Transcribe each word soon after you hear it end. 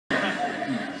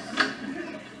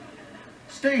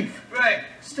Steve. Frank.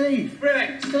 Steve.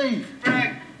 Frank. Steve.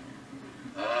 Frank.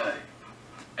 Aye.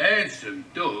 Handsome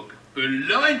dog.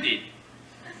 Blinded.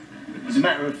 As a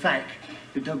matter of fact,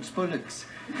 the dog's Bollocks.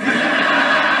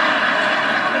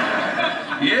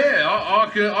 Yeah, I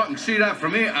can see that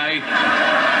from here, a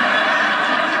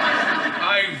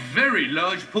very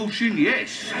large portion,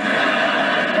 yes.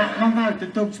 No, the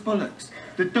dog's Bollocks.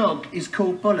 The dog is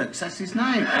called Bollocks, that's his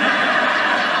name.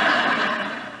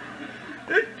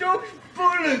 The dog's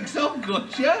Bollocks, I've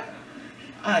got you.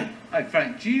 Hey,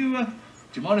 Frank, do you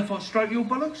mind if I stroke your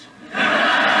bollocks?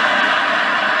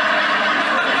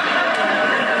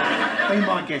 Be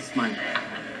my guest, mate.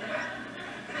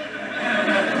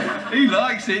 He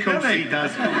likes it, Of course doesn't he? He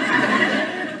does.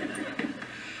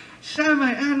 So,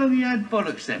 mate, how long you had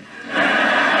bollocks then?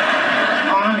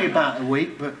 Only about a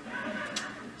week, but I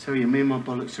tell you, me and my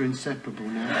bollocks are inseparable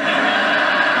now.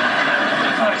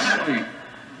 Oh, sweet.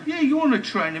 Yeah, you want to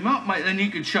train him up, mate, then you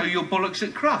can show your bollocks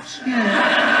at Crufts. Yeah.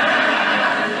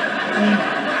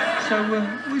 So,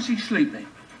 where's he sleeping?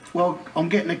 Well, I'm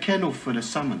getting a kennel for the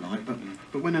summer, like,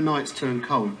 but when the nights turn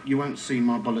cold, you won't see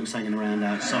my bollocks hanging around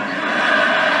outside.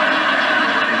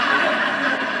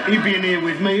 He'd be in here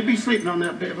with me. He'd be sleeping on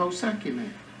that bit of old sack in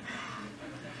there.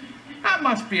 That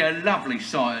must be a lovely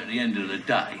sight at the end of the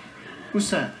day. What's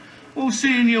that? Well,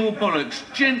 seeing your bollocks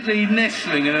gently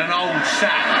nestling in an old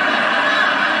sack.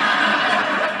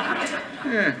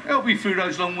 Yeah, help me through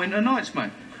those long winter nights,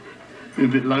 mate. Been a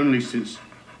bit lonely since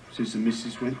the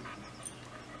missus went.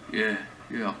 Yeah,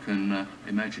 I can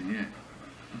imagine, yeah.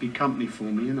 Be company for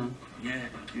me, you know. Yeah.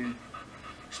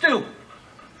 Still,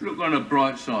 look on the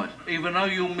bright side. Even though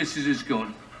your missus is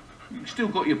gone, you've still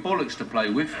got your bollocks to play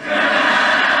with.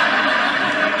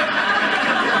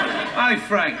 Hey,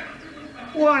 Frank,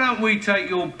 why don't we take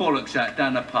your bollocks out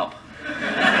down the pub?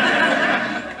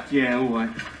 Yeah, all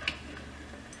right.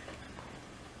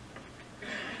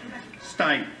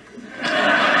 Stay.